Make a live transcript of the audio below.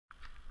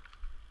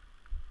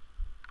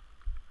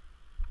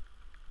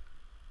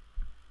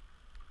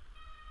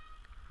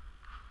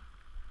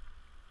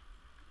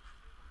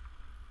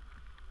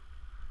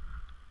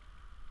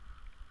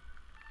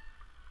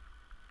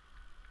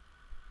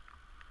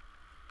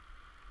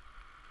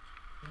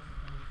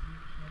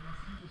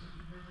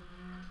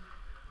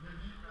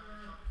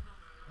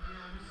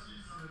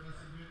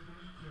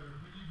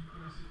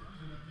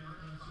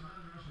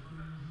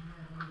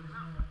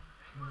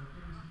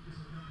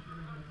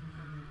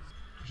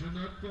Je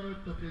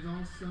note ta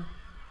présence.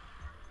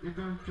 Et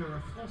donc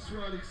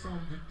François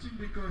Alexandre du Team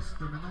d'Écosse,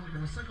 maintenant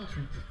numéro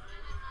 58.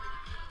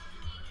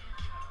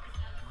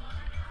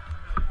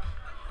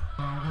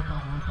 On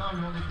repart, où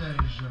on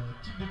était-je?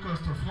 Team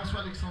d'Écosse,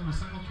 François Alexandre de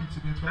 58,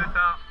 c'est bien toi? C'est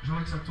ça. Je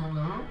vois que ça tourne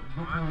là-haut,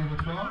 donc numéro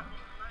 3.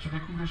 Tu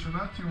découvres les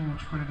chemins, tu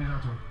connais déjà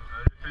toi?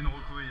 J'ai fait une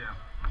reco hier,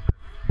 en fait.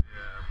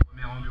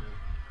 Premier enduro.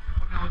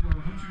 Premier enduro,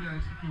 d'où tu viens,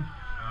 explique-nous.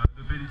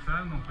 De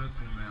Pélissane, en fait,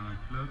 on est un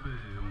club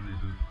et on est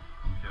deux.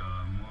 Donc il y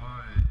a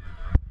moi et...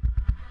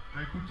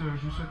 Bah, écoute,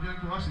 je vous souhaite bien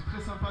le courage, c'est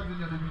très sympa de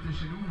venir débuter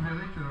chez nous, vous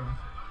verrez que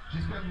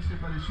j'espère que vous ne serez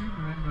pas déçus,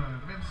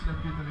 même si la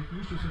pluie est avec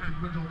nous, je te souhaite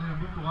une bonne journée,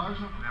 un bon courage.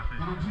 Merci.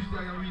 Et donc juste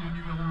derrière lui, le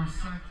numéro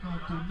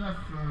 59,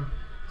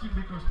 Team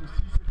d'Écosse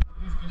aussi, c'est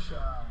Fabrice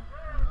Guichard.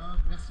 Voilà,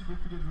 merci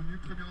beaucoup d'être venu,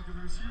 premier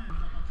enduro aussi, on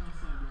va partir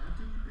ensemble.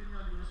 Anthony Peña,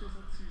 numéro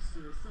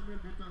 66,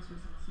 Samuel Botin,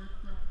 67,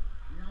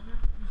 et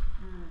Arnaud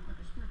Busco, pas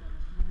Busco, pardon,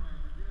 excusez-moi,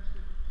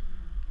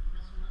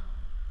 national.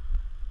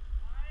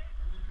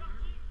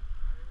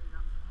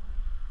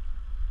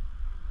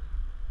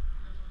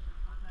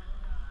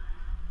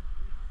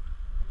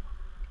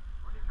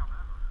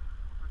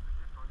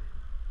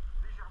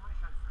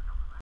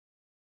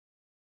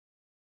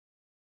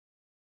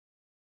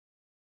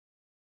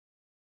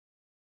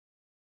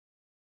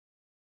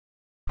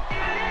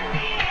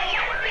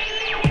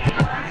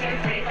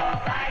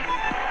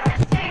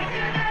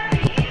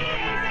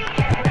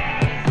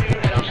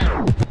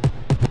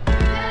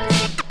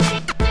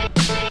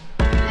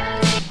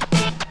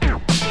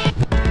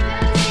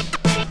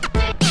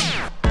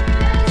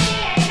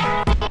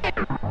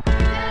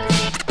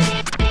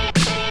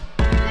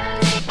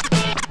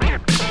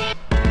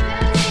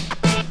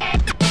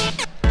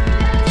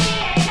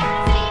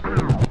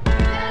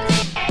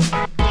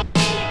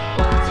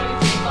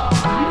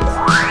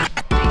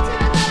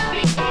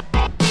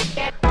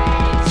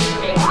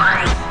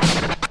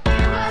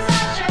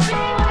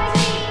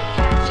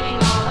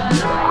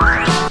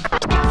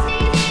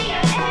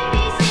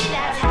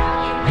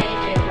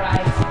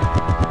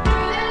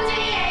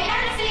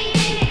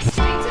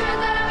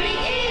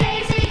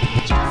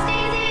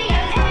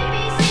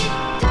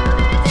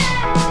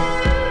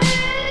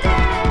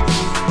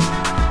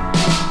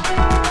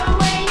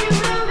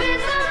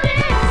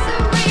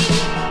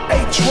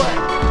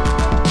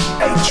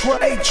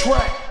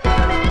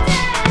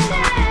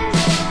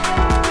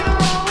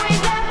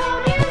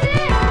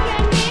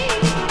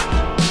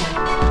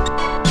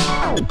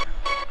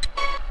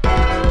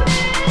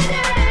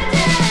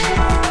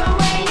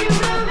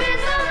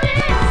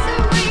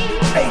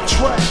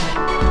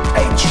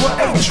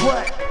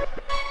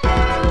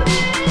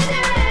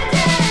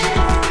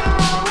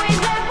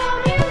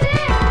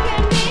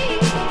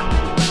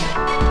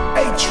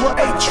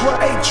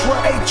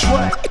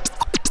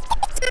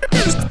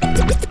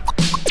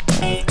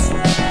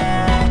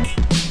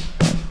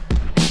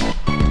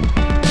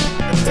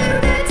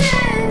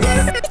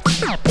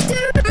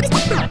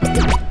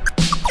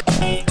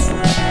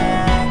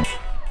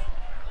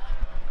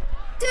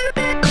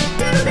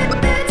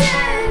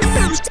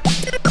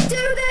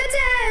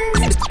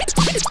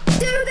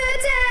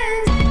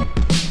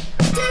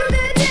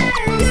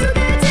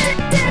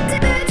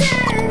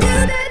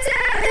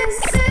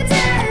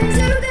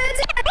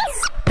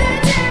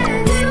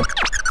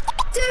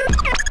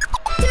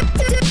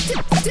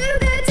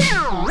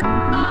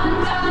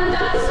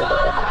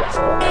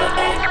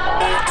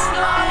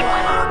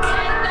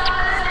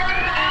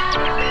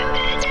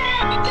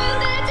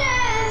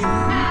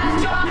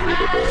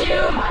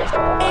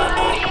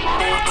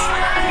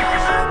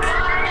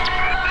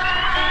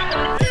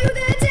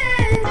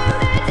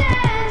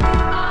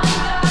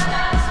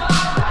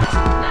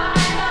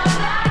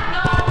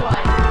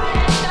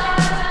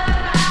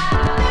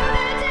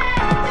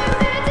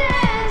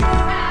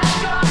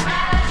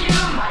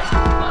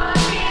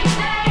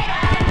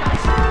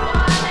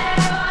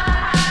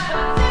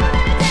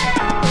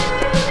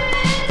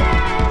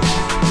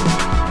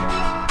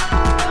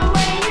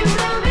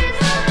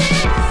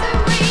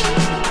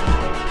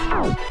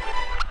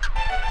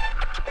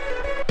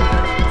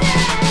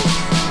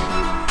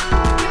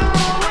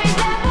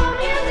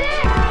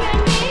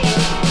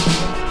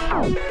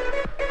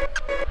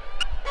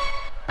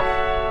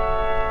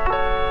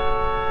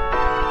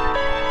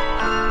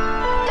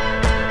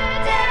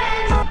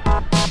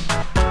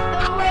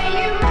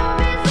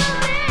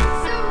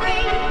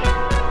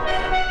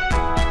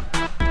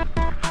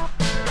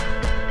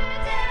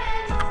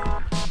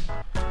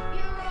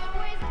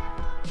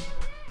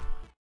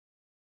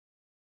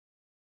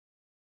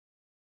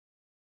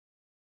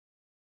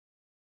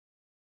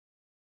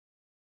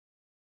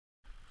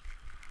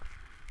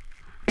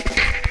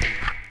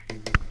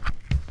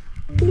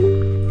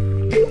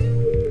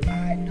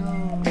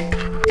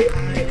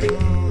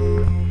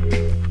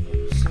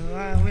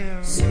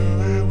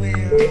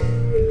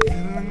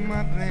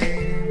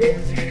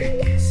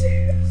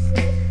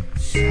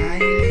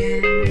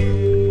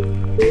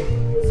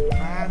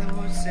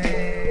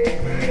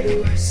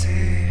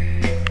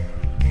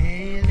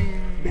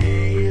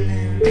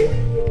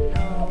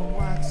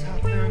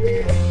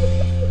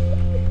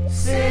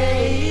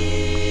 Say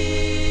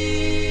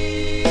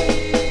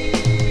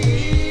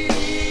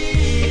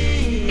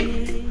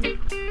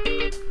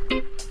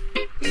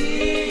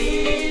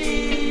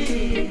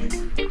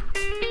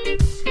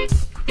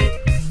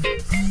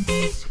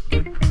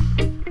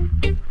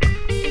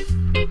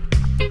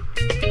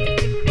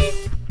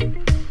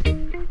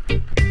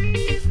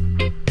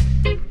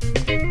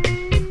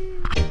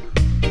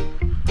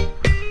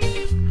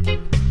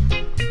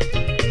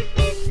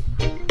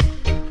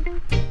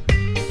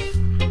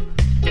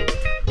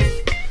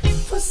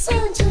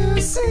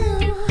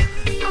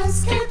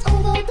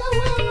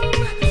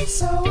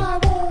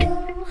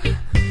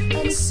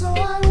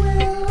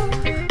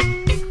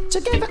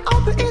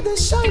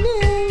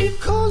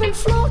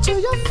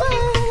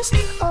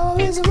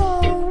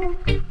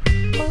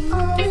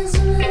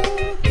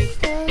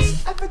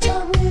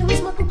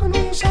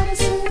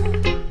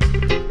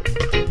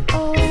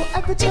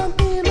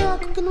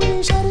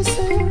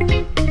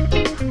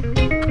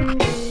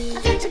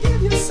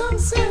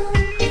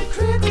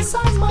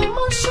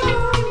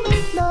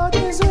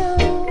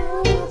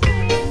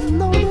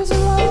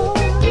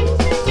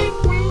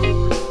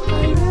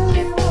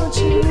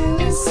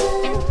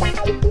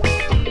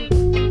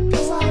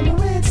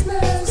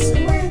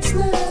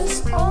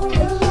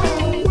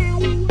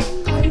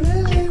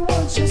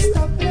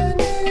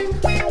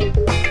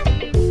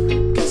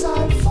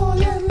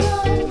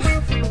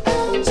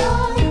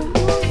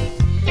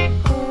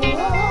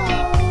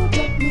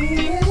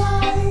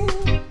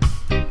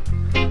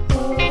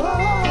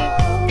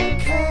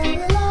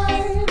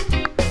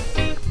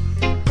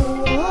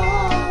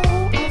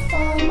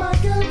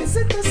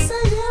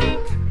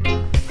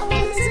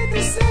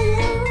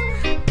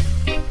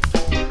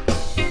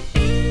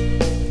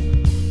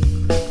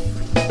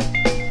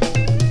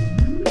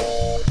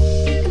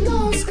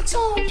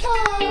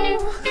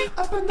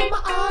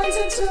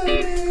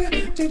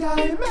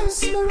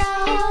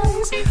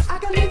I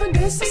can live in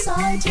this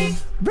society.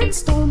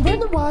 Redstone, when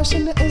the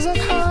washing is a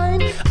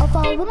kind of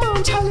our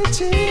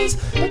mentalities,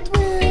 but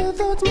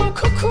without my